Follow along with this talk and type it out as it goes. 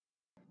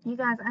You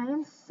guys, I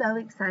am so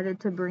excited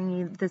to bring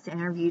you this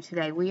interview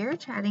today. We are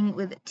chatting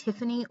with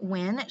Tiffany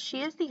Wynn.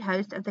 She is the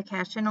host of the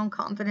Cash In on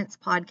Confidence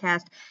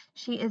podcast.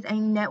 She is a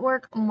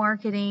network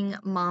marketing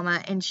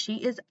mama, and she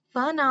is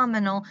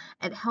phenomenal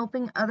at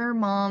helping other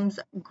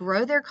moms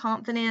grow their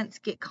confidence,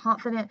 get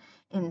confident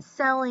in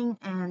selling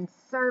and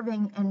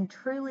serving, and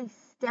truly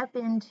step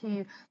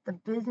into the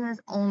business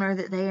owner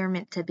that they are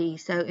meant to be.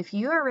 So if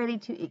you are ready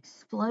to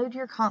explode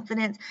your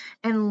confidence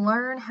and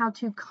learn how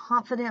to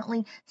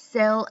confidently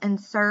sell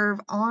and serve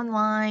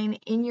online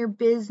in your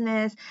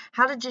business,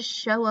 how to just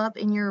show up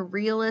in your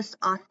realest,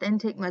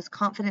 authentic, most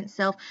confident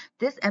self,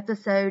 this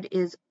episode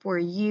is for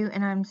you,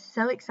 and I'm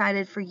so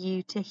excited for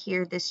you to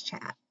hear this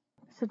chat.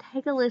 So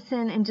take a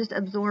listen and just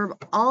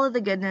absorb all of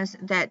the goodness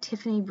that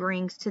Tiffany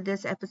brings to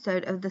this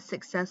episode of the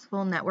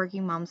Successful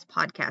Networking Moms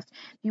podcast.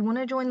 If you want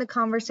to join the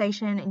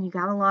conversation and you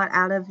got a lot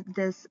out of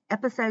this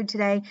episode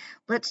today,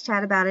 let's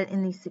chat about it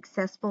in the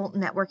Successful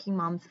Networking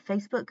Moms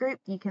Facebook group.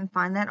 You can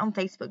find that on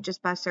Facebook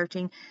just by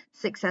searching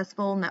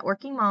Successful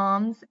Networking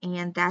Moms,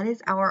 and that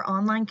is our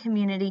online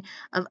community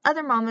of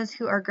other mamas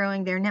who are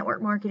growing their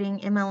network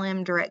marketing,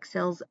 MLM, direct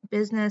sales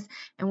business,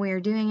 and we are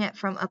doing it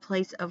from a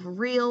place of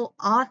real,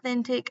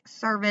 authentic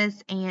service,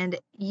 and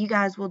you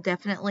guys will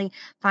definitely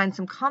find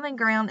some common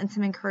ground and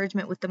some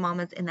encouragement with the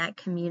mamas in that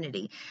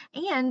community.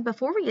 And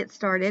before we get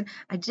started,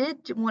 I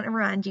did want to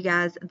remind you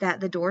guys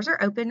that the doors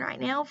are open right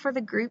now for the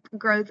Group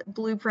Growth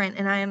Blueprint,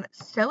 and I am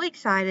so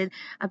excited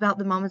about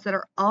the mamas that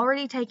are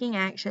already taking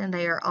action.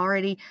 They are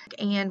already,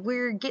 and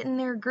we're getting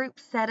their group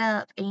set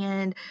up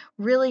and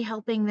really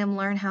helping them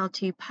learn how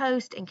to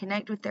post and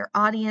connect with their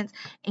audience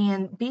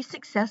and be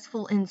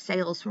successful in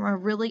sales from a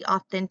really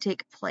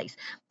authentic place.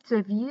 So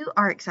if you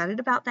are excited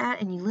about that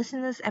and you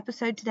listen to this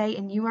episode today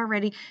and you are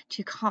ready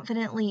to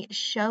confidently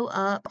show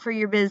up for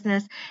your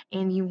business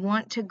and you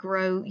want to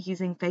grow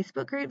using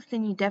Facebook groups,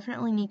 then you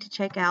definitely need to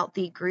check out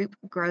the Group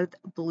Growth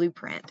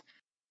Blueprint.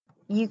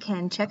 You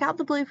can check out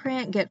the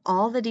blueprint, get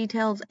all the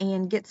details,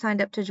 and get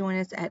signed up to join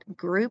us at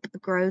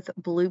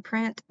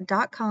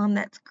groupgrowthblueprint.com.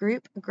 That's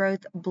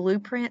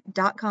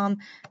groupgrowthblueprint.com,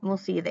 and we'll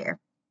see you there.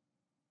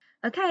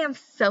 Okay, I'm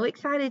so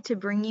excited to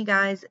bring you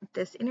guys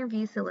this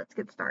interview, so let's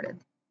get started.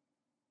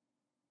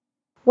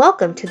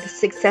 Welcome to the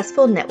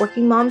Successful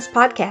Networking Moms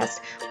podcast,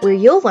 where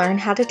you'll learn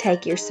how to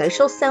take your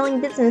social selling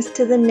business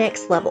to the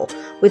next level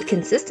with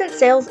consistent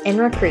sales and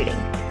recruiting.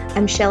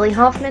 I'm Shelly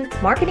Hoffman,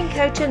 marketing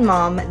coach and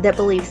mom that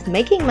believes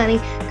making money,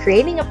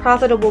 creating a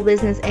profitable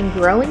business, and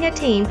growing a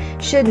team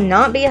should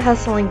not be a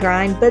hustle and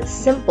grind, but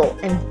simple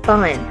and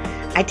fun.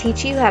 I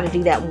teach you how to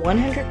do that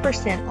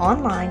 100%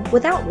 online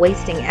without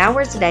wasting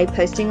hours a day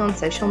posting on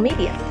social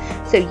media,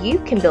 so you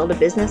can build a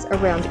business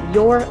around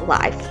your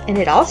life, and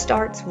it all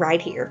starts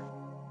right here.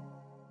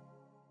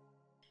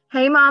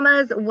 Hey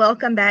mamas,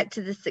 welcome back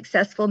to the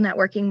Successful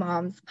Networking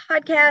Moms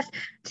podcast.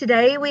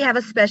 Today we have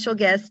a special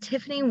guest.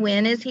 Tiffany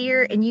Wynn is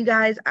here, and you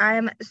guys,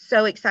 I'm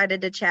so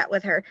excited to chat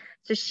with her.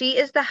 So she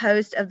is the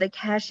host of the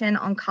Cash In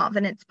on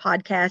Confidence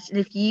podcast. And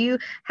if you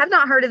have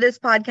not heard of this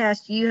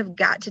podcast, you have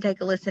got to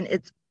take a listen.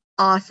 It's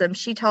awesome.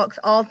 She talks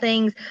all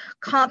things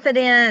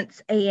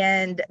confidence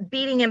and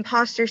beating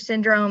imposter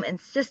syndrome and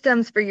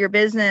systems for your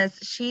business.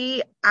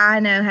 She, I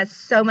know, has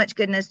so much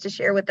goodness to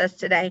share with us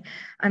today.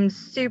 I'm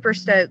super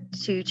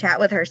stoked to chat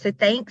with her. So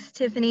thanks,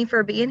 Tiffany,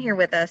 for being here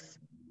with us.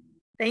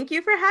 Thank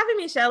you for having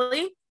me,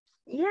 Shelly.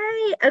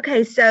 Yay.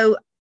 Okay, so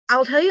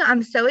I'll tell you,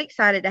 I'm so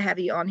excited to have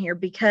you on here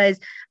because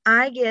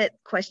I get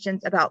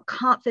questions about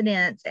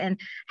confidence and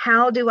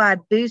how do I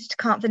boost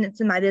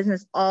confidence in my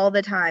business all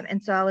the time.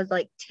 And so I was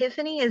like,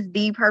 Tiffany is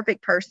the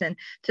perfect person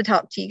to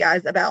talk to you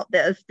guys about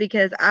this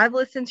because I've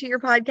listened to your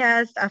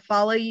podcast. I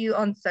follow you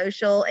on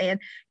social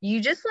and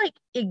you just like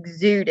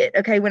exude it.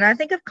 Okay. When I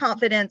think of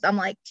confidence, I'm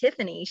like,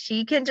 Tiffany,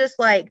 she can just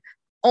like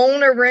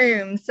own a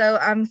room. So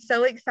I'm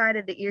so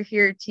excited that you're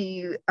here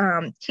to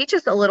teach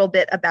us a little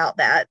bit about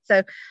that.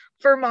 So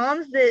for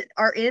moms that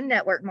are in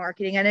network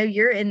marketing, I know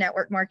you're in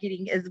network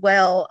marketing as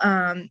well.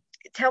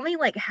 Tell me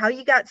like how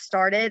you got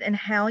started and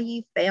how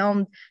you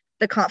found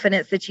the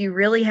confidence that you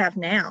really have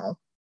now.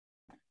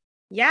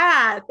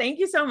 Yeah, thank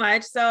you so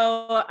much.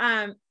 So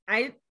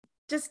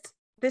this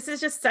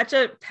is just such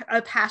a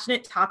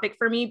passionate topic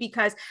for me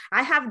because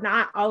I have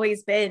not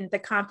always been the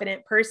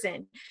confident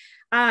person.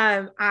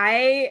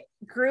 I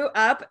grew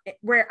up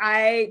where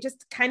I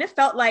just kind of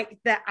felt like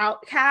the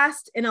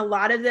outcast in a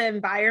lot of the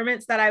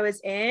environments that I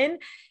was in.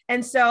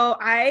 And so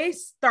I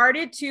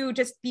started to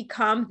just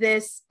become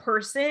this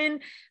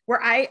person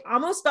where I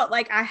almost felt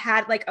like I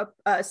had like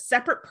a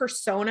separate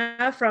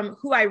persona from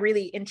who I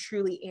really and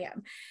truly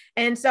am.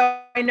 And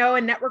so I know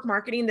in network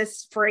marketing,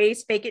 this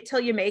phrase, fake it till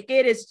you make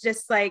it, is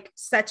just like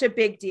such a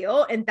big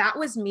deal. And that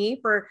was me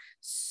for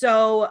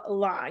so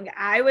long.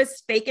 I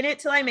was faking it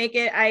till I make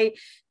it. I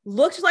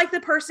looked like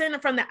the person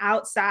from the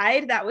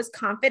outside that was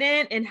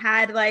confident and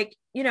had like,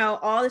 you know,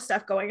 all the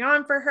stuff going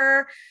on for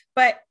her.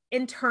 But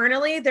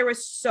internally, there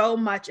was so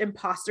much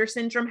imposter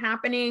syndrome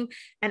happening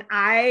and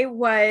I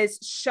was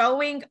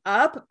showing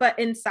up, but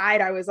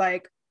inside I was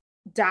like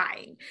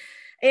dying.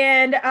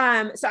 And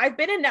so I've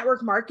been in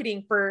network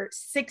marketing for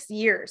 6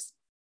 years,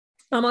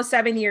 almost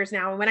 7 years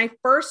now. And when I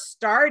first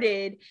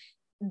started,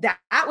 that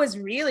was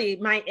really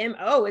my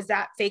MO, is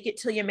that fake it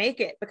till you make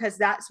it, because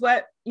that's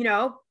what,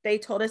 they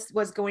told us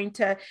was going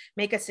to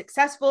make us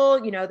successful,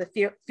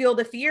 the feel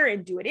the fear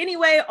and do it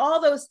anyway,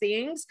 all those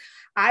things.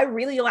 I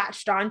really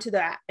latched on to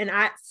that. And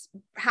that's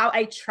how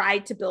I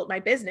tried to build my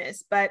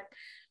business. But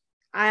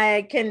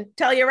I can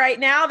tell you right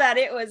now that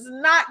it was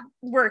not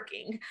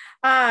working.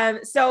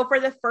 So for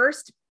the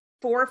first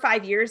 4 or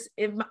 5 years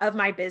of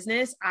my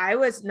business, I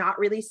was not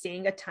really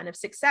seeing a ton of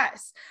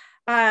success.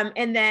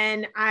 And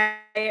then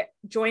I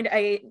joined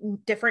a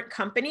different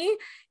company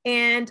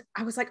and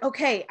I was like,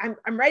 okay,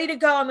 I'm ready to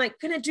go. I'm like,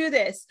 gonna do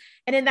this.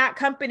 And in that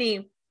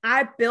company,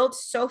 I built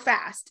so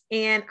fast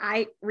and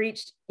I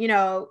reached,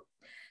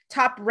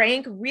 top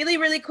rank really,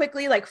 really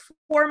quickly, like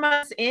 4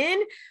 months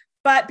in.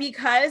 But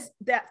because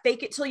that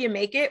fake it till you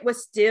make it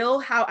was still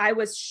how I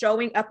was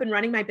showing up and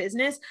running my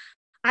business,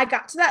 I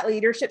got to that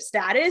leadership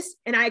status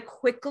and I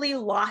quickly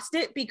lost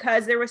it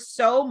because there was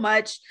so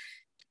much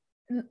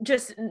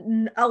just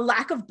a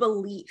lack of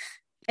belief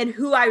in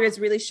who I was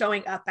really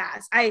showing up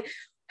as. I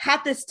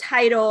had this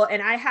title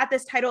and I had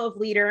this title of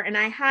leader and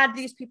I had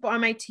these people on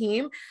my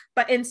team,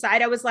 but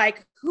inside I was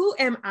like, who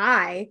am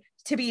I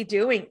to be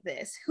doing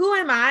this? Who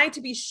am I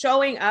to be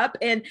showing up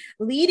and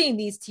leading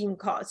these team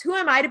calls? Who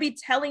am I to be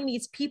telling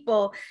these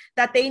people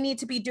that they need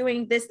to be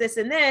doing this, this,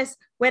 and this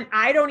when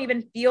I don't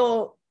even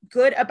feel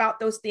good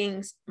about those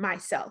things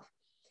myself?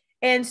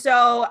 And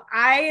so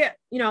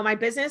my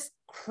business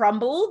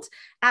crumbled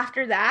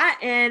after that.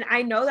 And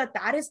I know that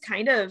that is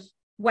kind of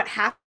what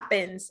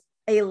happens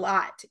a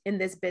lot in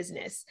this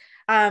business.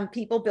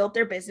 People build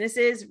their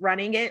businesses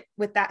running it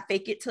with that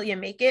fake it till you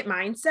make it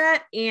mindset.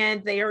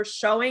 And they are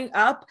showing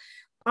up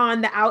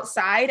on the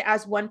outside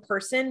as one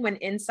person when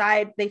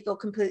inside they feel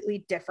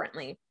completely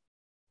differently.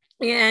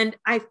 And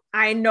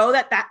I know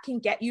that can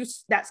get you,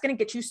 that's going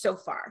to get you so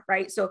far,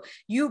 right? So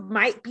you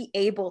might be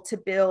able to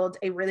build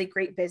a really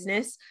great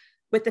business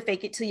with the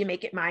fake it till you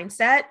make it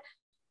mindset,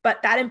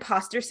 but that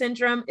imposter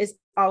syndrome is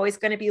always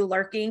going to be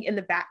lurking in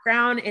the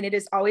background, and it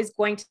is always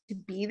going to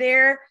be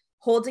there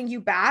holding you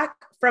back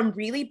from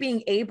really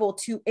being able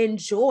to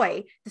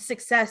enjoy the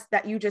success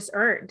that you just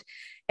earned.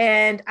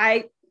 And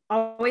I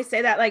always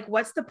say that, like,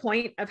 what's the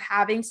point of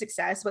having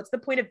success? What's the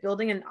point of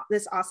building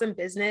this awesome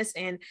business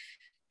and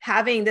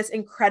having this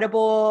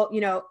incredible,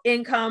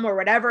 income or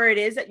whatever it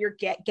is that you're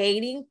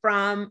gaining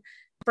from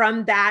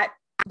that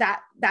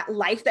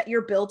life that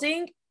you're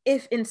building,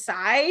 if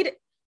inside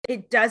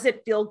it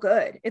doesn't feel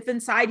good, if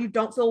inside you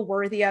don't feel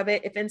worthy of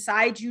it, if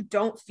inside you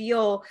don't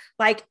feel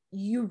like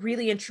you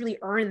really and truly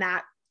earn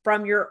that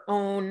from your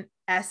own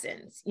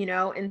essence,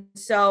 And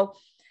so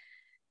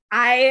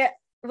I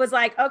was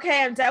like,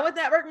 okay, I'm done with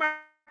network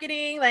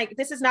marketing. Like,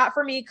 this is not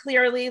for me,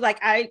 clearly. Like,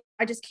 I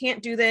just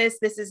can't do this.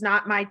 This is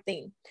not my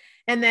thing.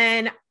 And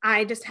then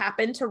I just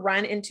happened to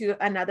run into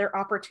another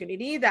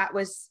opportunity that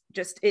was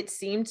just, it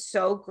seemed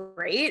so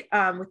great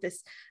with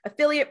this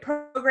affiliate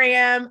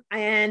program.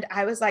 And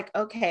I was like,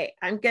 okay,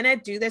 I'm going to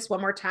do this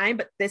one more time,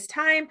 but this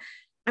time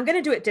I'm going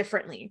to do it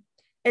differently.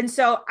 And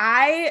so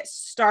I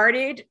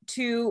started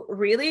to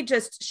really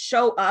just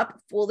show up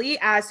fully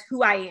as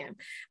who I am.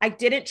 I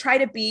didn't try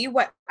to be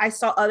what I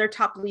saw other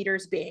top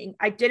leaders being.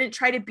 I didn't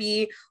try to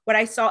be what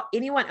I saw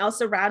anyone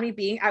else around me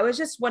being. I was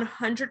just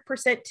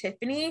 100%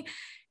 Tiffany.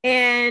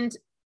 And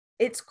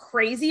it's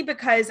crazy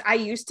because I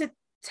used to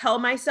tell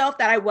myself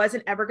that I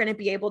wasn't ever going to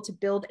be able to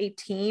build a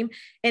team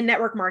in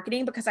network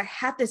marketing because I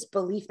had this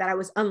belief that I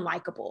was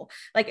unlikable.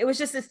 Like, it was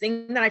just this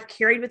thing that I've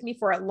carried with me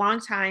for a long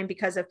time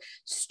because of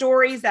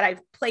stories that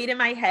I've played in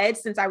my head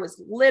since I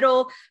was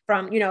little,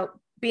 from,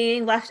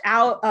 being left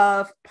out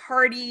of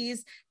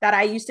parties that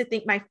I used to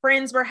think my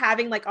friends were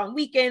having, like, on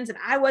weekends, and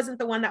I wasn't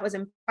the one that was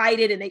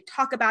invited, and they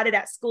talk about it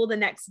at school the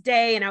next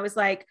day. And I was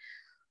like,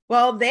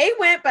 well, they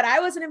went, but I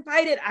wasn't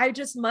invited. I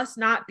just must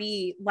not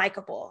be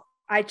likable.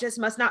 I just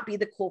must not be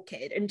the cool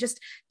kid, and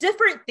just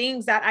different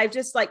things that I've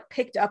just like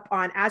picked up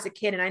on as a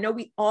kid. And I know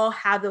we all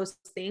have those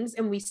things,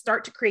 and we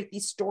start to create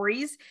these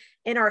stories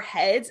in our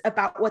heads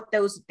about what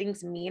those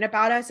things mean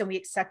about us, and we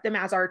accept them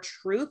as our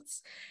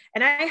truths.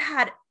 And I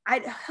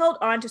held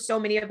on to so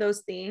many of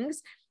those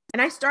things.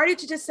 And I started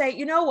to just say,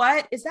 you know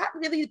what? Is that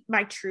really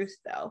my truth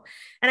though?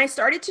 And I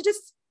started to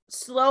just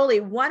slowly,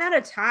 one at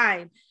a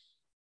time,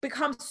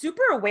 become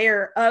super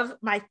aware of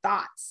my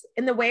thoughts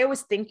and the way I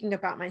was thinking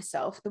about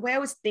myself, the way I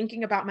was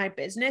thinking about my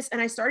business. And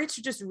I started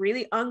to just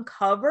really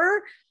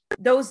uncover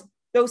those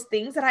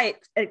things that I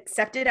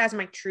accepted as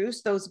my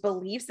truths, those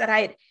beliefs that I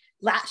had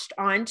latched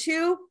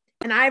onto,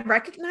 and I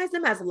recognized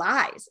them as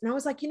lies. And I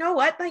was like, you know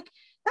what? Like,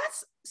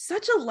 that's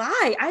such a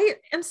lie. I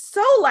am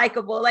so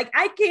likable. Like,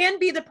 I can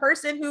be the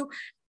person who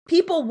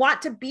people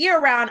want to be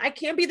around. I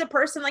can be the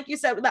person, like you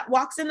said, that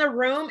walks in the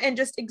room and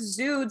just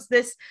exudes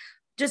this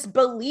just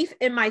belief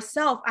in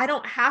myself. I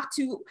don't have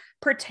to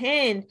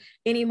pretend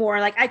anymore.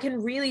 Like, I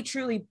can really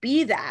truly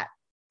be that.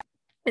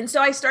 And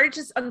so I started to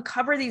just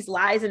uncover these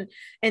lies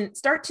and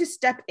start to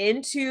step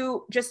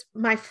into just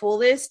my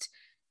fullest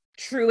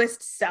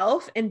truest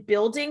self and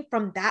building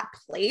from that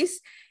place.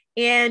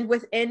 And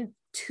within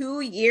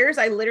 2 years,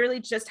 I literally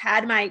just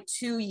had my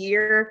 2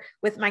 year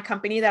with my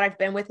company that I've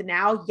been with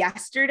now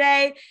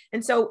yesterday.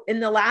 And so in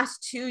the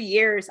last 2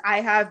 years,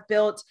 I have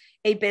built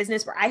a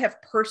business where I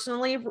have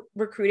personally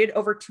recruited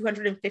over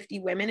 250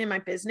 women in my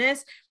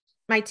business.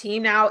 My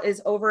team now is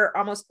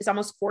almost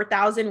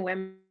 4,000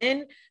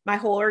 women, my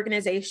whole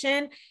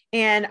organization.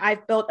 And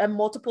I've built a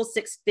multiple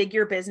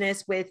 6-figure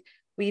business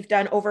we've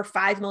done over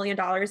 $5 million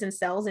in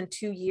sales in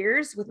 2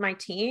 years with my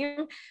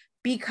team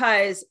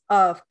because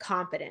of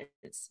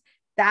confidence.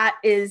 That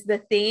is the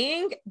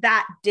thing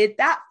that did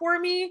that for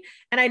me.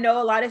 And I know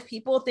a lot of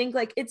people think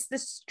like it's the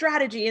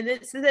strategy and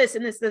this and this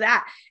and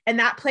that. And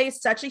that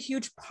plays such a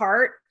huge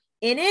part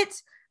in it.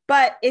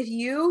 But if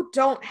you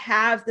don't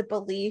have the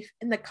belief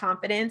and the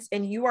confidence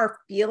and you are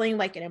feeling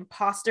like an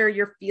imposter,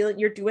 you're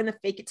doing the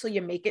fake it till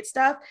you make it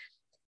stuff,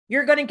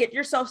 you're going to get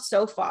yourself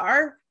so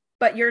far,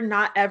 but you're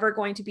not ever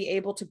going to be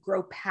able to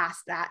grow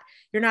past that.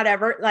 You're not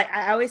ever, like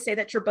I always say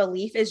that your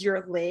belief is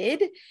your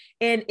lid.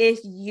 And if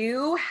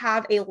you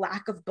have a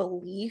lack of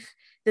belief,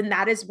 then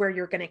that is where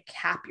you're going to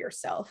cap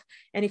yourself.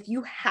 And if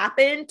you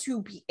happen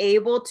to be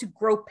able to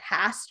grow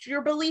past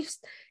your beliefs,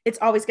 it's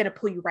always going to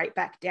pull you right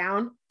back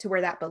down to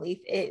where that belief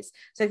is.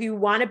 So if you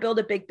want to build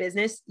a big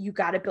business, you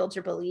got to build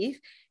your belief.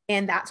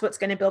 And that's what's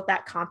going to build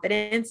that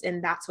confidence.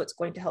 And that's what's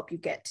going to help you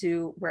get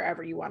to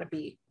wherever you want to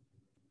be.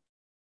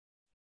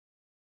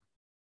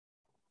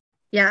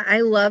 Yeah,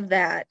 I love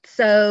that.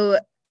 So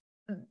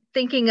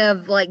thinking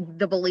of like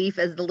the belief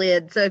as the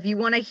lid. So if you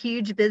want a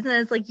huge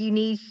business, like you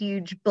need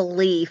huge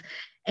belief.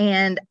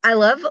 And I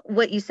love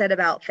what you said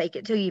about fake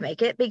it till you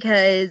make it,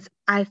 because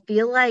I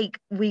feel like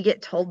we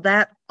get told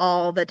that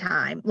all the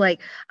time.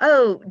 Like,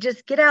 oh,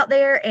 just get out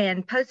there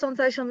and post on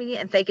social media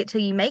and fake it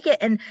till you make it.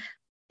 And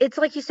it's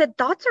like you said,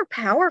 thoughts are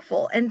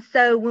powerful. And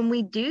so when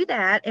we do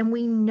that and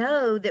we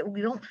know that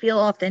we don't feel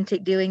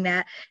authentic doing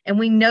that, and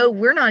we know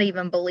we're not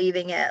even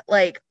believing it,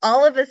 like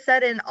all of a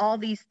sudden, all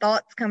these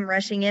thoughts come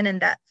rushing in.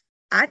 And that's,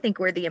 I think,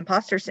 where the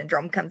imposter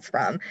syndrome comes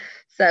from.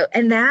 So,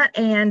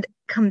 and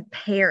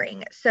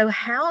comparing. So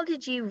how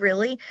did you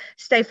really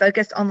stay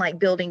focused on like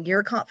building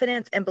your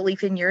confidence and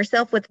belief in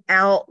yourself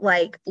without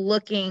like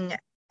looking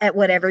at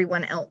what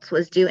everyone else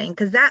was doing?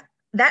 Because that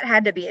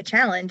had to be a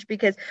challenge,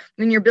 because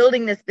when you're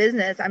building this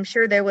business, I'm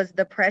sure there was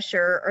the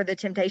pressure or the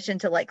temptation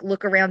to like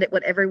look around at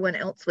what everyone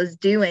else was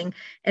doing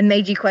and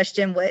made you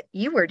question what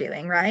you were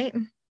doing, right?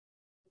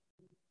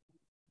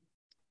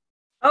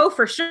 Oh,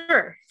 for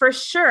sure. For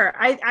sure.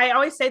 I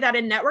always say that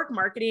in network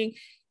marketing,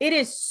 it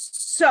is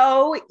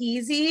so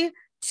easy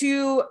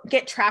to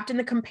get trapped in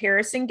the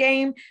comparison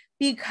game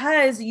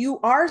because you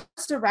are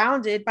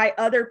surrounded by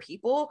other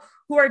people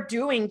who are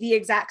doing the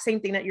exact same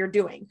thing that you're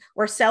doing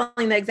or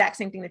selling the exact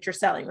same thing that you're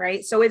selling,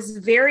 right? So it's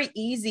very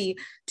easy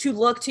to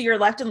look to your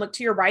left and look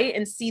to your right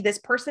and see this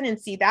person and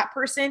see that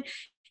person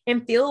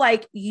and feel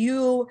like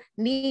you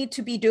need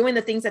to be doing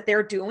the things that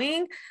they're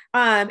doing.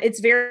 It's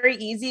very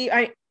easy.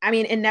 I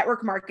mean, in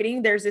network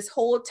marketing, there's this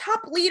whole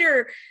top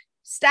leader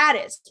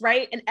status,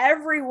 right? And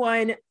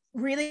everyone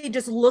really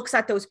just looks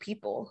at those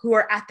people who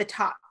are at the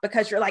top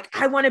because you're like,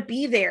 I want to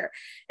be there.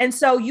 And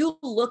so you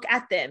look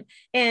at them.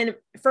 And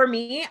for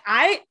me,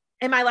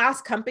 in my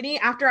last company,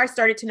 after I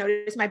started to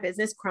notice my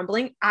business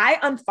crumbling, I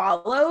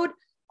unfollowed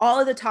all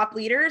of the top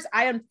leaders.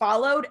 I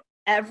unfollowed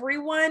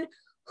everyone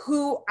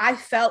who I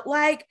felt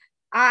like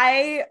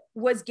I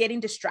was getting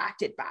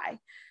distracted by,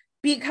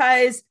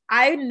 because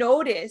I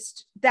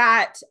noticed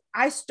that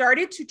I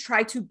started to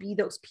try to be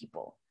those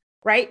people,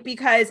 right?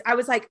 Because I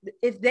was like,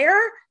 if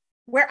they're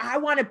where I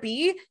want to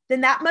be,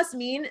 then that must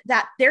mean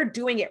that they're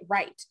doing it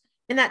right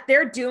and that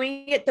they're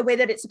doing it the way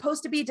that it's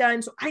supposed to be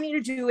done. So I need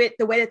to do it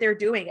the way that they're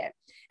doing it.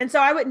 And so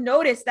I would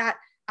notice that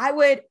I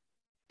would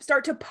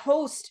start to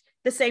post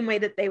the same way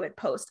that they would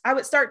post. I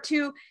would start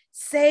to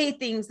say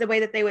things the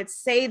way that they would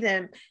say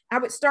them. I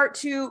would start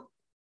to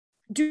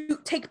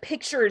take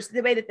pictures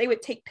the way that they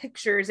would take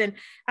pictures. And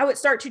I would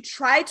start to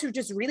try to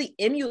just really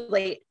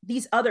emulate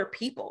these other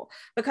people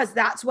because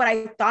that's what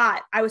I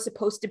thought I was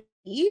supposed to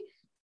be.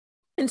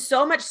 And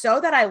so much so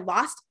that I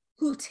lost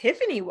who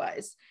Tiffany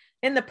was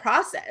in the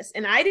process.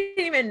 And I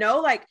didn't even know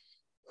like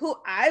who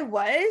I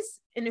was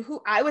and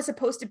who I was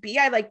supposed to be.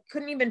 I like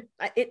couldn't even,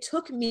 it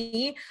took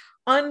me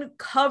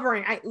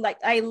uncovering.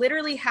 I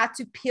literally had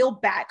to peel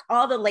back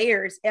all the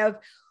layers of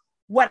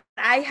what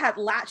I had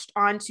latched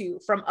onto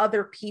from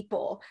other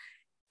people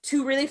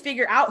to really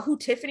figure out who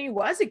Tiffany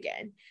was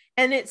again.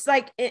 And it's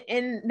like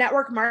in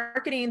network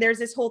marketing, there's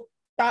this whole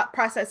thought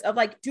process of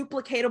like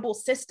duplicatable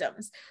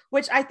systems,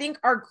 which I think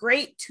are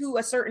great to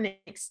a certain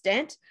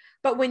extent.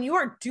 But when you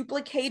are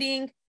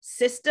duplicating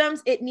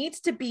systems, it needs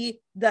to be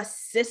the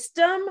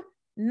system,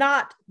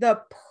 not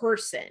the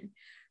person,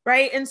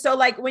 right? And so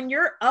like when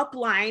your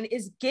upline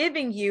is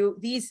giving you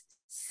these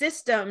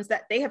systems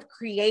that they have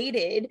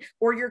created,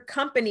 or your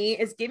company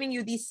is giving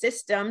you these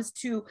systems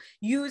to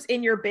use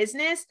in your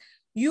business,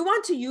 you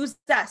want to use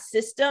that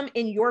system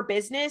in your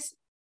business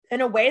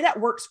in a way that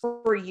works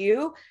for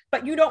you,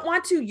 but you don't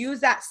want to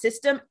use that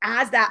system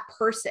as that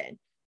person,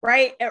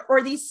 right?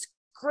 Or these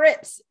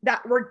scripts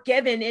that were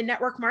given in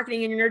network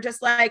marketing, and you're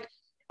just like,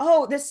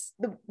 oh,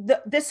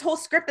 this whole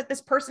script that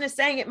this person is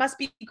saying, it must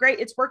be great,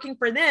 it's working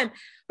for them.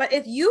 But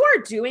if you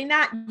are doing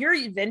that, you're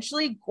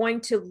eventually going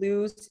to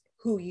lose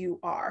who you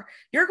are.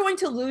 You're going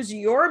to lose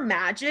your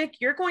magic.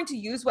 You're going to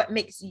use what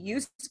makes you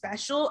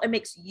special and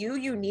makes you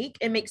unique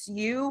and makes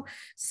you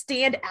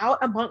stand out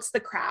amongst the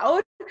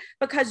crowd,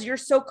 because you're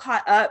so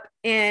caught up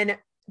in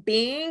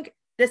being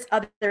this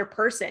other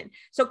person.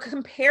 So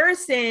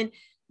comparison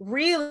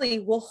really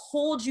will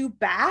hold you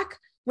back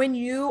when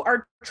you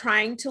are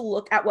trying to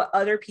look at what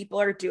other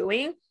people are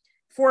doing.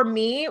 For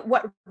me,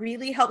 what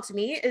really helped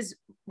me is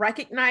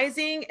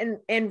recognizing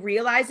and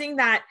realizing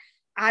that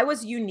I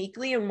was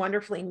uniquely and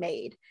wonderfully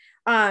made.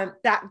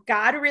 That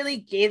God really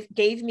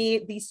gave me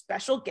these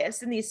special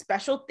gifts and these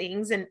special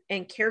things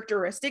and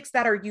characteristics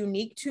that are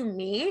unique to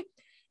me.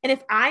 And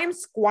if I am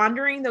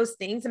squandering those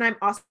things, and I'm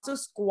also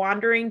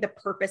squandering the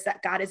purpose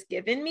that God has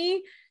given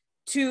me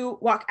to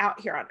walk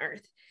out here on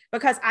earth,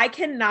 because I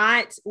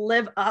cannot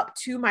live up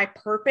to my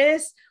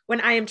purpose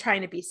when I am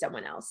trying to be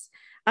someone else.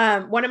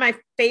 One of my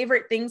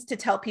favorite things to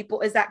tell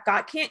people is that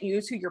God can't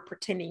use who you're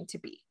pretending to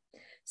be.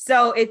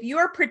 So if you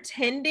are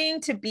pretending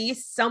to be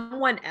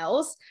someone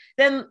else,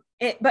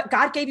 but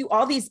God gave you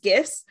all these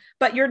gifts,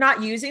 but you're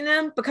not using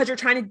them because you're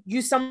trying to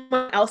use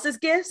someone else's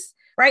gifts,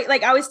 right?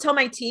 Like I always tell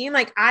my team,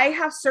 like I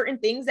have certain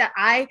things that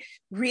I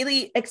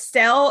really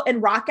excel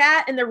and rock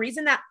at. And the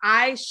reason that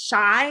I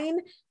shine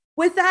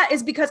with that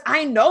is because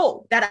I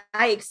know that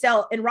I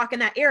excel and rock in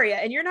that area.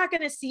 And you're not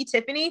going to see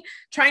Tiffany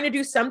trying to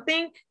do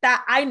something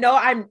that I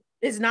know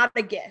is not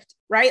a gift,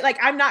 right? Like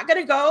I'm not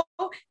going to go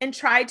and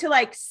try to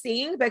like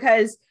sing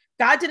because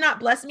God did not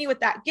bless me with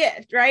that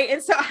gift, right?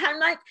 And so I'm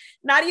like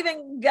not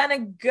even gonna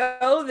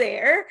go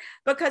there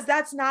because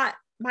that's not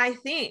my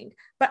thing.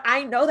 But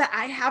I know that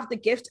I have the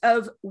gift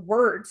of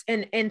words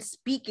and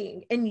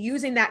speaking and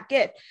using that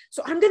gift.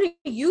 So I'm going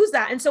to use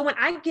that. And so when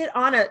I get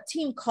on a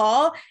team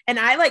call and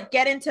I like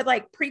get into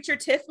like preacher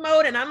Tiff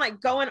mode and I'm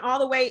like going all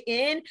the way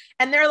in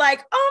and they're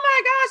like, oh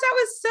my gosh, that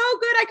was so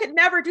good, I could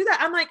never do that.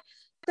 I'm like,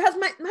 that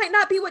might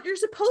not be what you're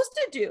supposed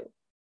to do.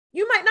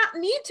 You might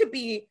not need to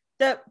be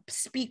the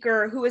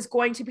speaker who is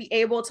going to be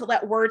able to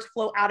let words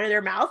flow out of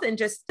their mouth and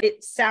just,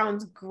 it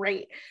sounds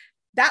great.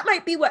 That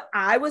might be what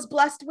I was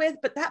blessed with,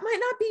 but that might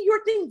not be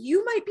your thing.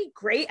 You might be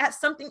great at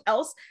something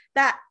else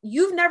that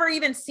you've never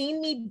even seen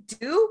me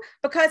do,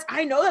 because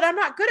I know that I'm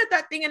not good at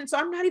that thing. And so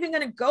I'm not even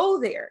going to go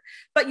there.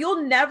 But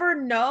you'll never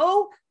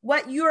know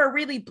what you are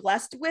really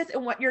blessed with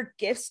and what your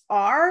gifts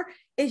are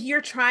if you're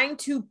trying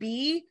to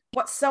be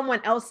what someone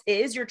else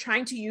is. You're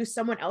trying to use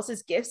someone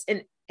else's gifts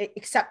and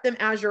accept them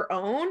as your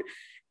own.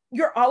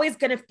 You're always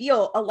going to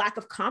feel a lack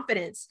of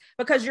confidence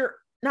because you're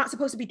not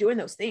supposed to be doing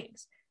those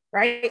things.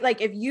 Right?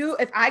 Like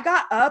if I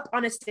got up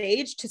on a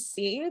stage to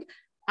sing,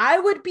 I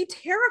would be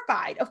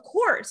terrified. Of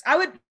course, I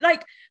would,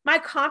 like, my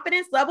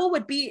confidence level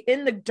would be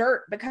in the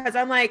dirt because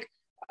I'm like,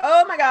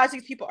 oh my gosh,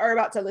 these people are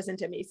about to listen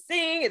to me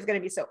sing. It's going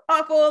to be so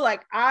awful.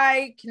 Like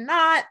I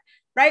cannot,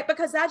 right?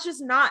 Because that's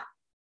just not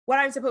what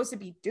I'm supposed to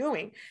be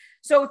doing.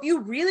 So if you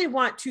really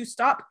want to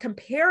stop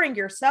comparing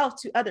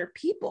yourself to other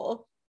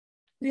people,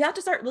 you have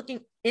to start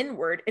looking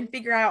inward and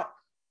figure out,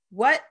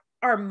 what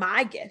are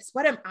my gifts?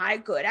 What am I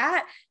good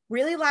at?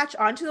 Really latch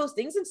onto those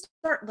things and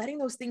start letting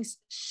those things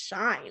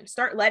shine.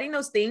 Start letting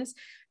those things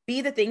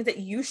be the things that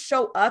you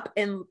show up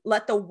and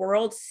let the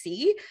world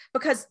see,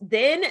 because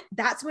then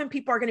that's when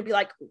people are going to be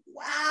like,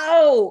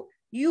 wow,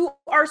 you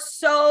are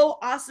so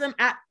awesome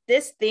at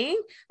this thing,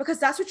 because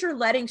that's what you're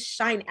letting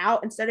shine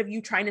out instead of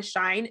you trying to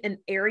shine in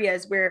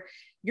areas where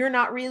you're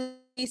not really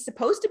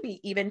supposed to be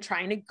even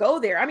trying to go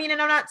there. I mean,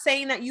 and I'm not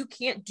saying that you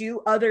can't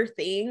do other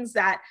things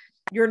that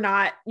you're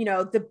not,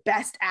 the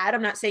best at.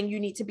 I'm not saying you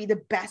need to be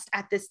the best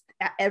at this,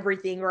 at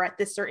everything or at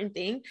this certain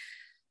thing.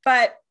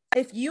 But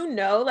if you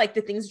know, like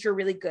the things that you're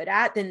really good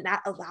at, then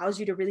that allows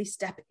you to really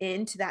step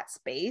into that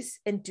space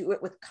and do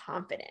it with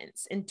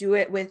confidence and do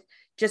it with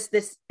just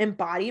this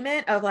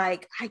embodiment of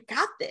like, I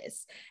got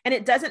this. And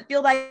it doesn't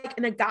feel like,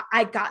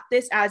 I got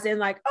this as in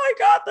like, I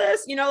got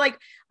this, like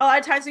a lot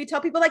of times we tell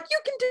people like, you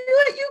can do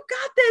it, you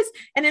got this.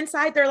 And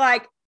inside they're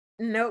like,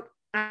 nope,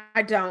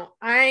 I don't.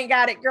 I ain't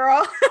got it,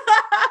 girl.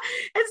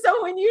 And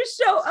so when you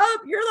show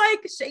up, you're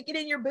like shaking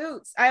in your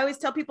boots. I always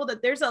tell people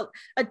that there's a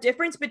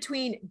difference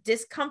between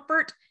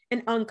discomfort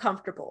and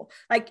uncomfortable.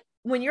 Like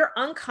when you're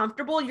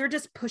uncomfortable, you're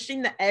just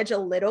pushing the edge a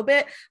little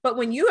bit. But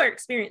when you are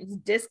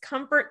experiencing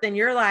discomfort, then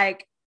you're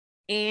like,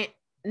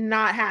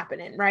 not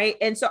happening. Right.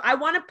 And so I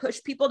want to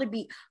push people to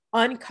be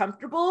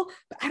uncomfortable,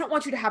 but I don't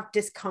want you to have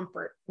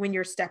discomfort when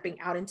you're stepping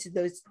out into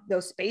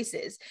those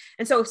spaces.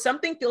 And so if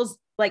something feels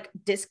like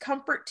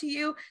discomfort to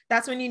you,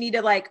 that's when you need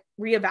to like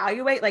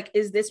reevaluate, like,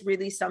 is this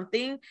really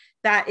something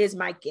that is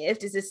my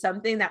gift? Is this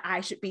something that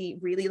I should be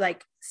really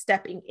like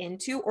stepping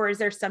into, or is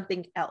there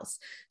something else?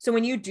 So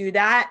when you do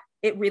that,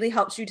 it really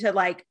helps you to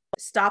like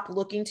stop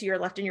looking to your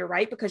left and your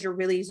right, because you're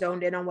really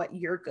zoned in on what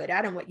you're good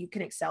at and what you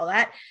can excel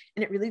at.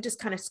 And it really just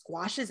kind of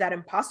squashes that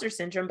imposter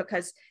syndrome,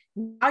 because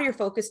now you're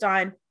focused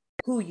on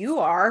who you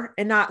are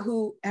and not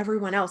who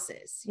everyone else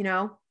is, you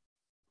know?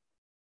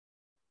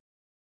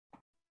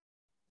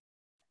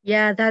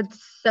 Yeah, that's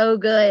so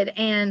good.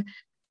 And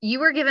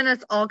you were giving us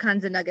all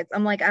kinds of nuggets.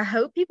 I'm like, I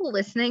hope people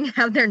listening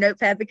have their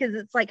notepad, because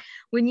it's like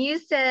when you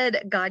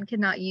said God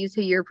cannot use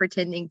who you're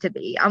pretending to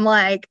be, I'm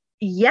like,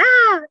 yeah,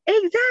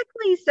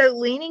 exactly. So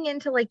leaning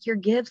into like your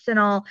gifts and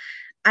all,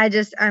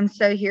 I'm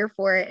so here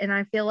for it. And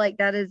I feel like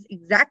that is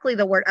exactly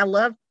the word. I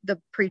love the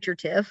preacher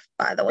Tiff,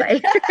 by the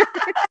way.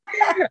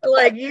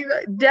 Like you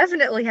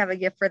definitely have a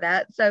gift for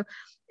that. So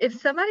if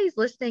somebody's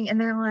listening and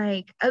they're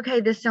like,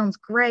 okay, this sounds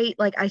great.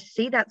 Like I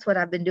see that's what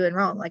I've been doing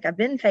wrong. Like I've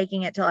been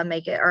faking it till I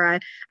make it, or I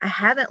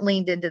haven't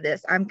leaned into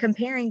this. I'm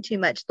comparing too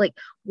much. Like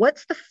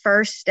what's the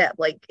first step?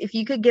 Like if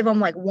you could give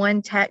them like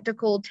one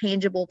tactical,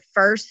 tangible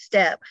first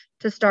step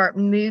to start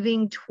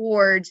moving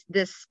towards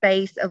this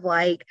space of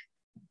like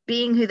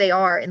being who they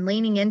are and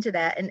leaning into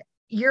that. And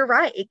you're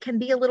right, it can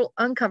be a little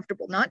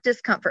uncomfortable, not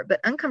discomfort, but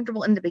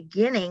uncomfortable in the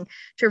beginning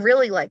to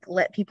really like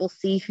let people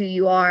see who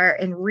you are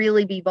and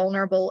really be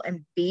vulnerable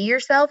and be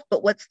yourself.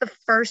 But what's the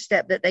first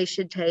step that they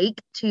should take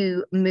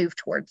to move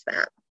towards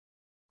that?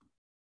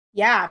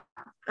 Yeah.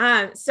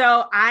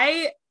 So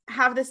I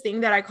have this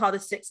thing that I call the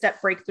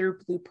 6-step breakthrough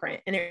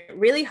blueprint, and it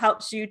really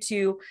helps you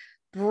to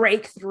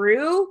break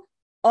through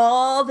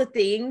all the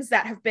things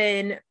that have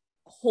been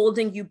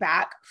holding you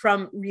back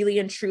from really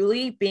and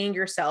truly being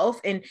yourself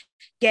and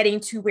getting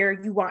to where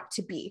you want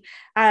to be.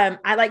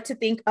 I like to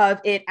think of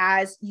it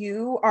as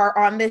you are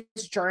on this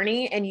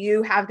journey and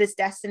you have this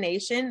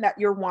destination that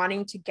you're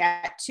wanting to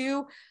get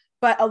to,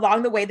 but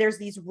along the way, there's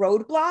these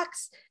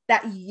roadblocks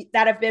that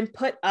have been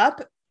put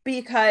up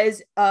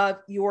because of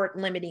your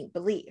limiting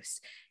beliefs.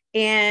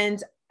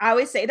 And I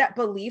always say that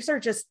beliefs are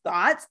just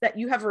thoughts that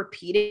you have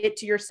repeated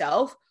to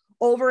yourself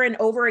over and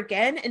over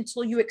again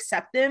until you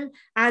accept them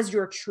as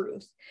your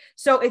truth.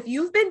 So if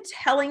you've been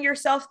telling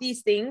yourself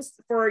these things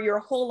for your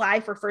whole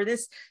life or for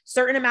this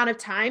certain amount of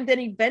time,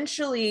 then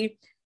eventually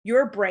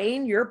your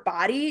brain, your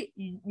body,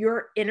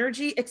 your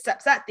energy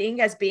accepts that thing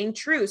as being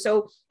true.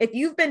 So if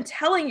you've been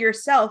telling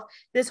yourself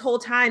this whole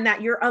time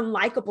that you're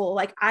unlikable,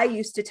 like I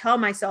used to tell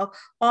myself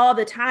all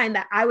the time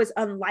that I was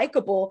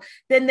unlikable,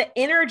 then the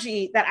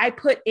energy that I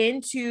put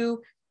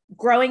into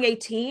growing a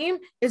team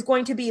is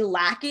going to be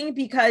lacking,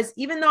 because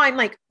even though I'm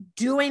like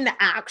doing the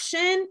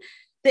action,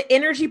 the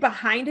energy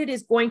behind it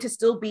is going to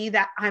still be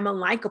that I'm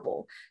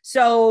unlikable.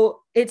 So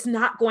it's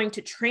not going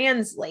to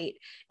translate.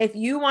 If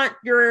you want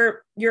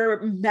your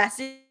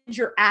message,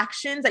 your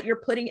actions that you're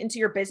putting into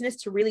your business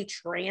to really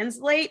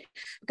translate,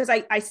 because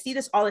I see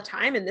this all the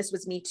time, and this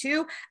was me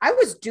too. I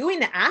was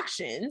doing the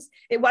actions.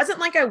 It wasn't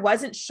like I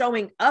wasn't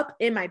showing up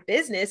in my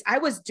business. I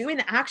was doing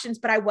the actions,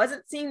 but I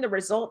wasn't seeing the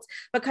results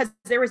because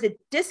there was a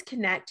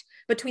disconnect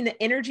between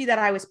the energy that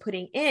I was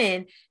putting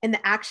in and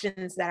the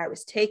actions that I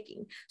was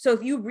taking. So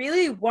if you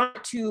really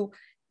want to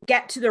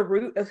get to the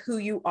root of who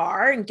you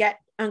are and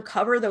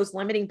uncover those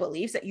limiting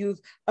beliefs that you've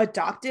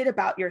adopted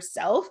about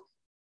yourself,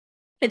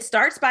 it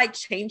starts by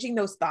changing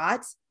those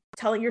thoughts,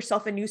 telling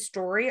yourself a new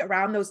story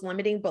around those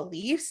limiting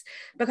beliefs.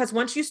 Because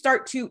once you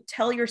start to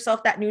tell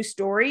yourself that new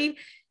story,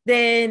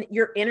 then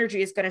your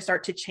energy is going to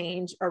start to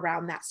change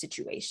around that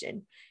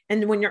situation.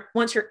 And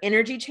once your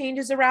energy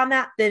changes around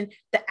that, then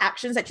the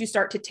actions that you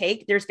start to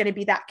take, there's going to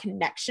be that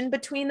connection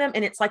between them.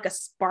 And it's like a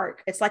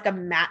spark. It's like a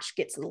match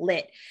gets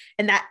lit.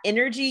 And that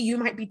energy, you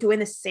might be doing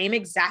the same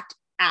exact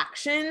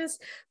actions,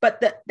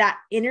 but that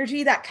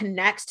energy that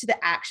connects to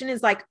the action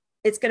is like,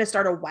 it's going to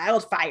start a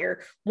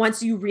wildfire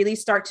once you really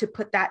start to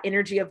put that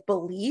energy of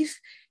belief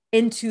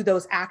into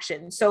those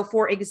actions. So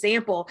for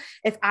example,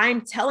 if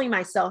I'm telling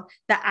myself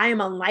that I am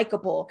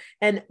unlikable,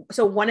 and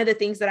so one of the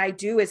things that I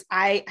do is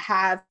I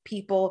have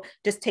people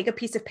just take a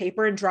piece of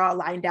paper and draw a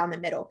line down the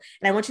middle.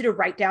 And I want you to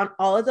write down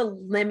all of the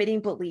limiting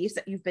beliefs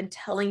that you've been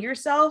telling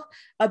yourself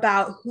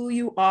about who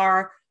you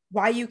are,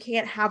 why you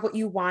can't have what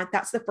you want.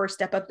 That's the first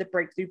step of the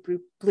breakthrough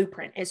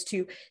blueprint, is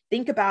to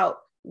think about,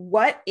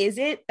 what is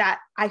it that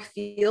I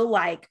feel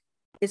like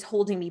is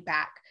holding me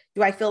back?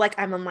 Do I feel like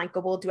I'm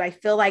unlikable? Do I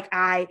feel like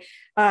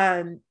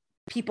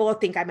people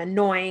think I'm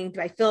annoying? Do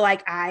I feel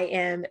like I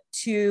am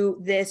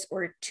too this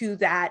or too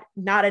that,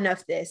 not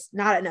enough this,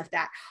 not enough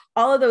that?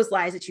 All of those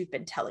lies that you've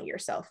been telling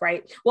yourself,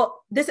 right?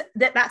 Well, that's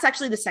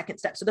actually the second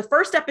step. So the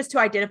first step is to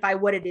identify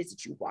what it is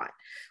that you want.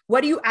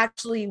 What do you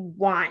actually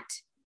want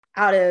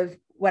out of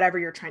whatever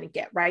you're trying to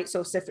get, right?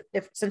 So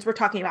since we're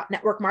talking about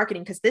network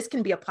marketing, because this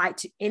can be applied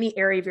to any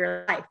area of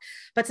your life,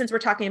 but since we're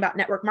talking about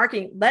network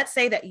marketing, let's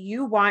say that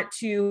you want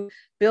to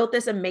build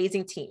this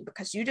amazing team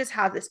because you just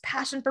have this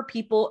passion for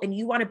people and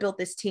you want to build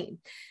this team.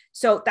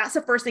 So that's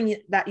the first thing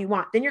that you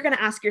want. Then you're going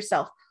to ask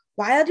yourself,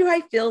 why do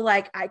I feel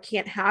like I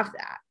can't have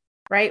that?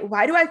 right?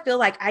 Why do I feel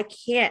like I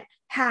can't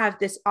have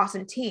this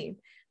awesome team?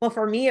 Well,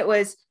 for me, it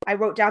was, I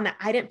wrote down that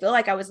I didn't feel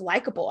like I was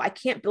likable. I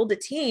can't build a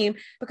team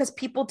because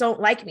people don't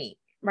like me,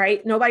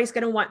 right? Nobody's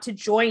going to want to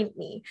join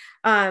me.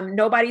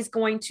 Nobody's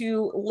going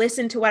to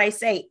listen to what I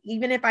say.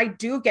 Even if I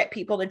do get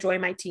people to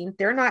join my team,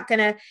 they're not going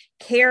to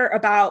care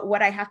about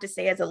what I have to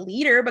say as a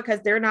leader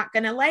because they're not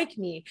going to like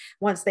me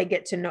once they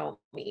get to know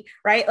me,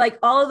 right? Like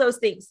all of those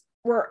things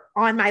were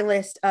on my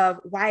list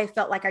of why I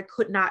felt like I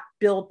could not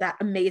build that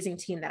amazing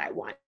team that I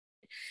want.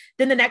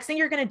 Then the next thing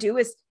you're going to do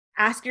is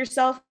ask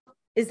yourself,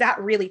 is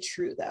that really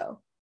true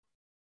though?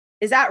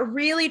 Is that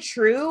really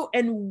true?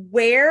 And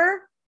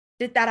where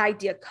did that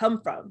idea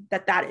come from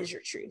that is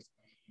your truth?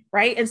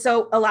 Right. And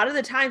so a lot of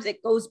the times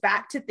it goes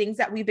back to things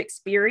that we've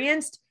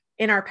experienced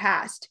in our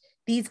past,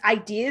 these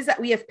ideas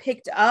that we have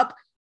picked up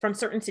from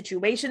certain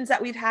situations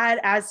that we've had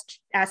as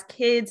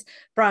kids,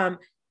 from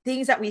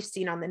things that we've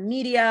seen on the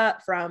media,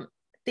 from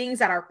things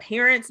that our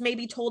parents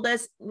maybe told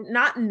us,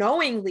 not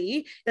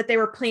knowingly that they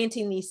were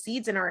planting these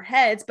seeds in our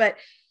heads, but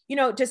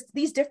just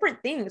these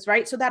different things,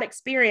 right? So that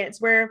experience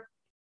where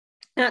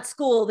at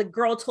school, the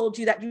girl told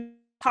you that you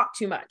talk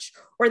too much,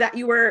 or that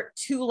you were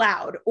too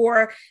loud,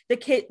 or the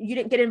kid, you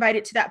didn't get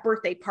invited to that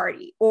birthday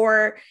party,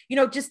 or,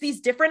 just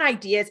these different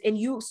ideas. And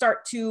you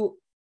start to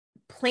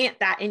plant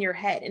that in your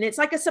head. And it's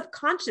like a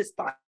subconscious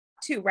thought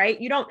too, right?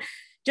 You don't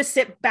just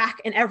sit back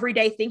and every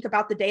day think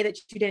about the day that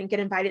you didn't get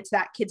invited to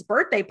that kid's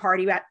birthday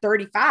party at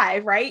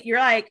 35, right? You're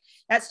like,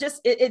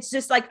 it's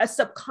just like a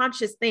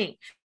subconscious thing.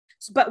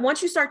 But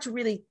once you start to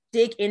really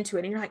dig into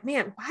it and you're like,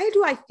 man, why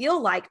do I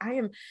feel like I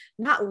am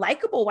not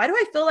likable? Why do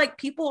I feel like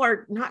people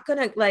are not going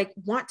to like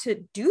want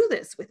to do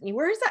this with me?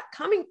 Where is that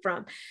coming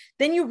from?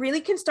 Then you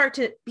really can start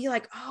to be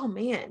like, oh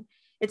man,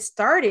 it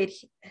started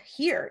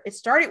here. It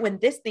started when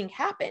this thing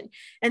happened.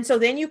 And so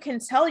then you can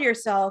tell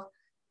yourself,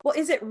 well,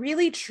 is it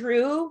really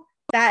true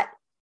that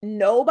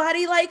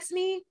nobody likes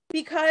me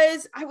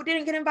because I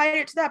didn't get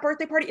invited to that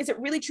birthday party? Is it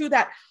really true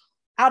that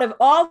out of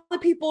all the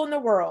people in the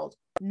world,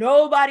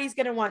 nobody's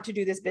going to want to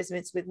do this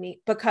business with me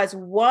because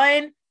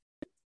one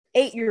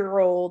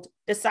 8-year-old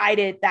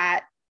decided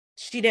that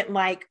she didn't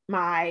like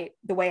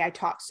the way I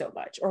talk so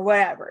much or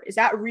whatever? Is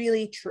that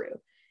really true?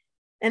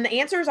 And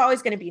the answer is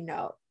always going to be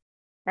no,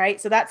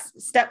 right? So that's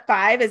step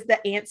 5 is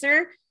the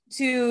answer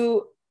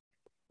to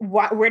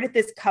where did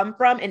this come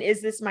from? And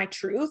is this my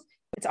truth?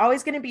 It's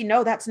always going to be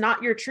no, that's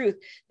not your truth.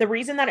 The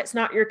reason that it's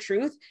not your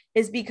truth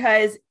is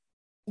because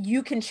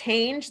you can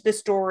change the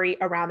story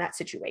around that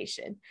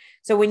situation.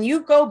 So when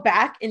you go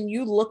back and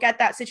you look at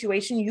that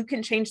situation, you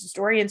can change the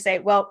story and say,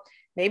 well,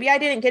 maybe I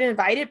didn't get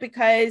invited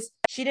because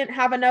she didn't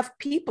have enough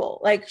people.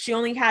 Like she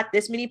only had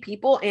this many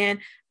people and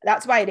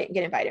that's why I didn't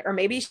get invited. Or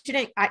maybe she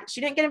didn't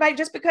get invited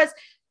just because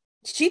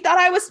she thought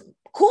I was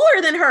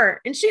cooler than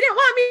her and she didn't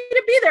want me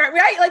to be there,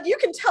 right? Like you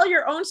can tell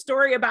your own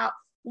story about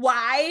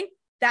why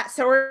that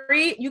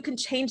story, you can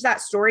change that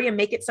story and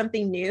make it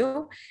something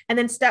new. And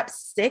then step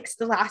 6,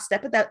 the last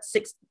step of that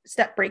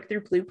 6-step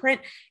breakthrough blueprint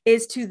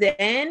is to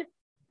then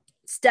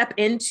step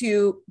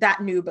into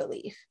that new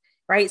belief,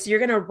 right? So you're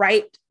going to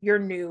write your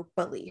new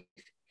belief.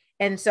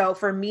 And so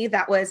for me,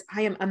 that was,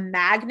 I am a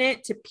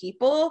magnet to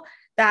people,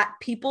 that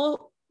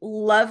people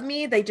love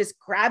me. They just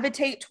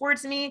gravitate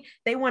towards me.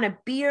 They want to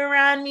be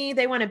around me.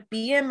 They want to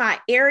be in my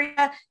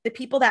area. The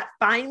people that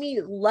find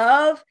me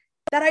love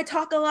that I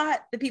talk a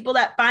lot. The people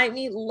that find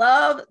me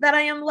love that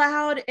I am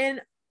loud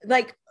and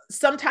like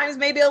sometimes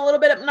maybe a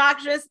little bit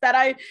obnoxious, that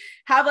I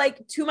have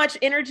like too much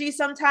energy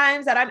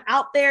sometimes, that I'm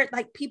out there.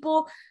 Like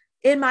people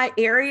in my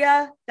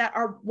area that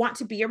want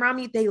to be around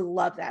me, they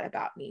love that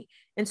about me.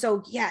 And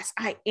so, yes,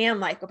 I am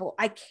likable.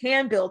 I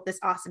can build this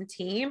awesome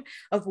team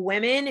of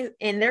women,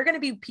 and they're going to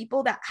be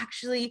people that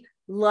actually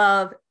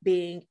love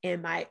being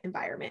in my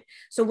environment.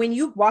 So when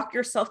you walk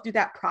yourself through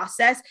that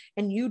process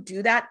and you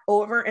do that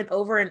over and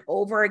over and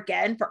over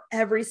again for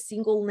every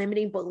single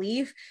limiting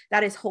belief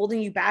that is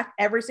holding you back,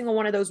 every single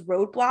one of those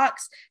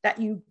roadblocks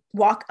that you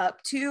walk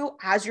up to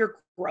as you're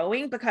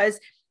growing, because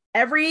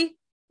every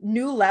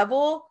new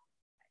level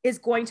is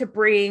going to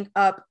bring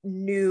up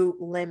new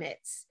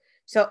limits.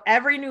 So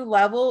every new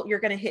level, you're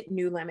going to hit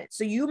new limits.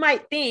 So you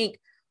might think,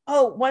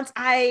 oh, once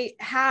I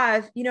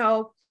have,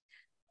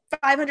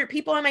 500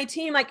 people on my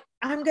team, like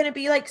I'm going to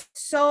be like,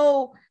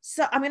 so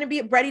I'm going to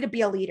be ready to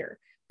be a leader.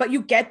 But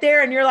you get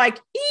there and you're like,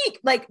 eek,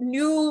 like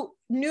new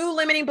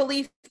limiting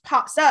belief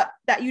pops up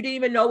that you didn't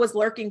even know was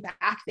lurking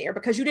back there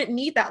because you didn't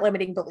need that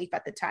limiting belief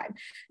at the time.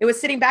 It was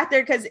sitting back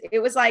there because it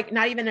was like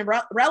not even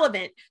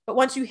relevant. But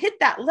once you hit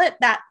that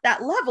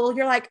level,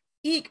 you're like,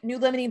 eek, new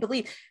limiting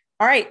belief.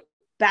 All right,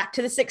 back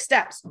to the 6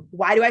 steps.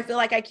 Why do I feel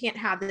like I can't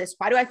have this?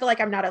 Why do I feel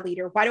like I'm not a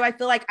leader? Why do I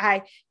feel like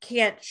I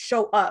can't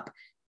show up?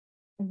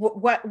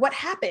 What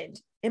happened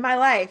in my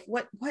life?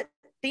 What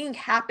thing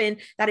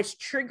happened that is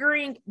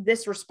triggering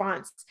this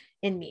response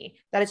in me,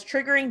 that is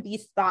triggering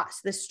these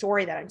thoughts, this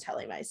story that I'm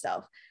telling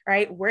myself,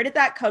 right? Where did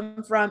that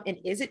come from? And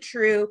is it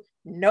true?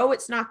 No,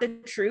 it's not the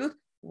truth.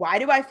 Why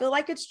do I feel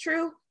like it's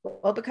true?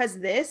 Well, because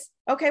this.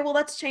 Okay, well,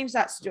 let's change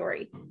that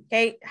story.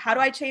 Okay, how do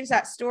I change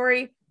that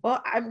story?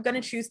 well, I'm going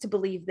to choose to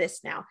believe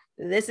this now.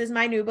 This is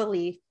my new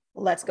belief.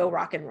 Let's go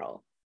rock and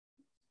roll.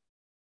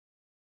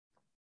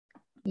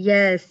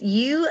 Yes,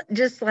 you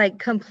just like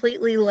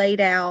completely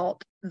laid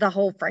out the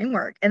whole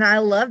framework. And I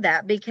love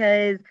that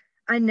because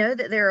I know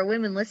that there are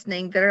women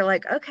listening that are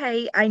like,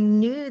 okay, I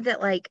knew that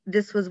like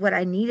this was what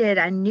I needed.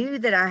 I knew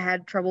that I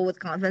had trouble with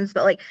confidence,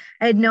 but like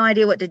I had no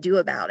idea what to do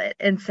about it.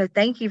 And so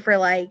thank you for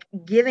like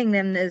giving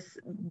them this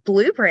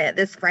blueprint,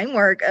 this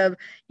framework of,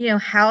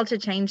 how to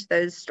change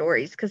those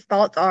stories, because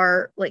thoughts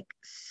are like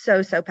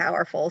so, so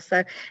powerful. So,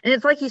 and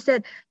it's like you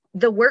said,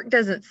 the work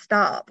doesn't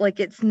stop. Like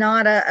it's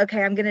not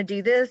okay, I'm going to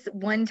do this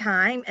one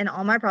time and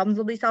all my problems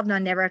will be solved and I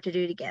never have to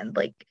do it again.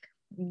 Like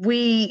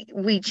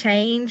we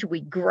change,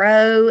 we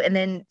grow, and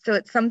then so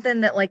it's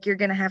something that like you're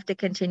going to have to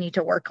continue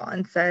to work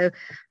on. So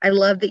I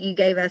love that you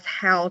gave us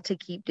how to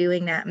keep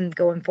doing that and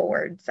going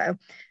forward. So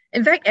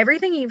in fact,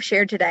 everything you've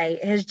shared today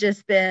has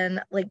just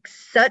been like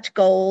such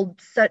gold,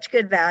 such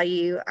good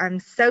value. I'm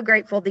so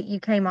grateful that you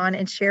came on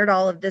and shared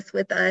all of this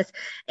with us.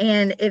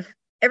 And if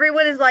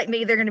everyone is like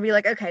me, they're going to be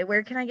like, okay,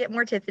 where can I get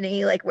more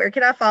Tiffany? Like, where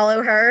can I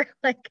follow her?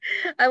 Like,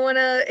 I want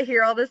to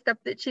hear all the stuff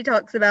that she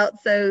talks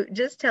about. So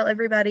just tell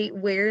everybody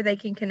where they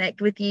can connect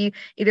with you,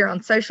 either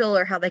on social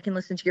or how they can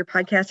listen to your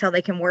podcast, how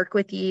they can work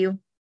with you.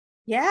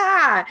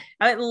 Yeah,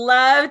 I would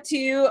love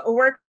to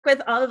work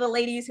with all of the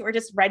ladies who are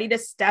just ready to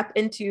step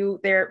into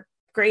their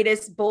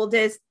greatest,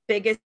 boldest,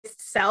 biggest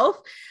self.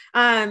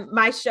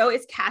 My show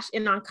is Cash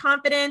In on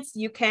Confidence.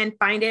 You can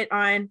find it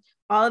on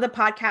all of the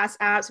podcast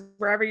apps,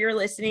 wherever you're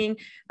listening.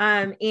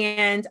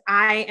 And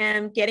I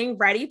am getting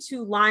ready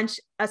to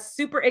launch a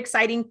super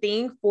exciting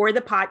thing for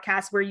the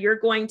podcast where you're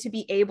going to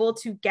be able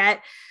to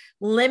get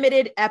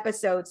limited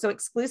episodes. So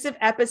exclusive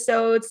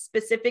episodes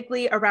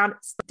specifically around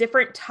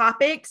different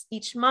topics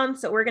each month.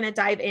 So we're going to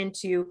dive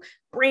into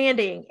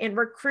branding and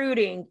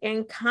recruiting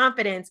and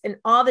confidence and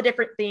all the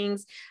different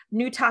things,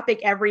 new topic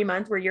every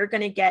month where you're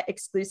going to get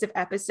exclusive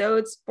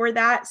episodes for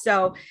that.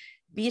 So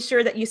be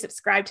sure that you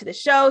subscribe to the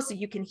show so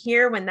you can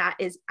hear when that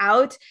is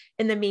out.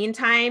 In the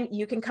meantime,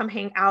 you can come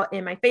hang out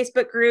in my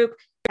Facebook group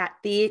at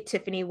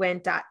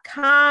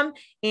thetiffanywen.com.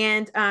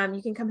 And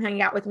you can come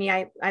hang out with me.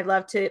 I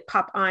love to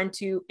pop on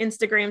to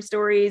Instagram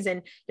stories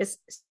and just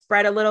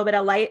spread a little bit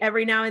of light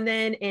every now and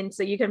then. And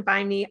so you can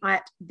find me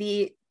at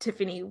the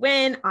Tiffany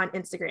Wen on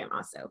Instagram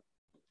also.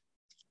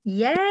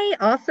 Yay.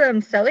 Awesome.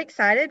 So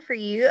excited for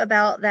you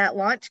about that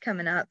launch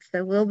coming up.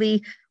 So we'll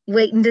be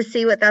waiting to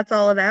see what that's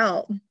all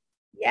about.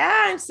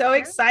 Yeah, I'm so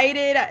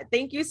excited.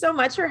 Thank you so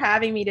much for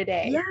having me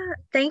today. Yeah,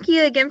 thank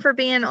you again for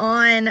being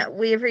on.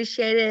 We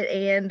appreciate it,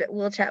 and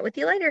we'll chat with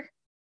you later.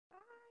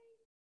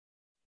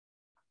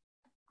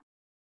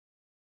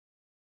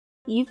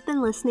 You've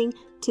been listening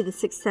to the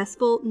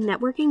Successful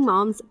Networking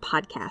Moms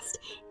podcast.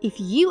 If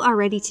you are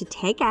ready to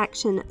take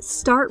action,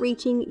 start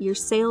reaching your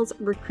sales,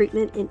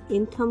 recruitment, and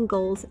income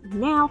goals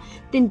now,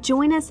 then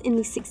join us in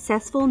the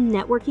Successful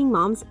Networking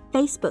Moms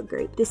Facebook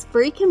group. This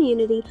free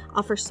community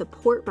offers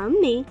support from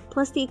me,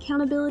 plus the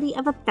accountability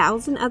of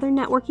 1,000 other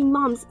networking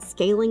moms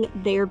scaling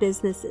their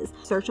businesses.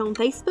 Search on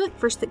Facebook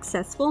for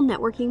Successful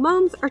Networking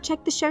Moms or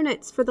check the show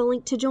notes for the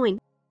link to join.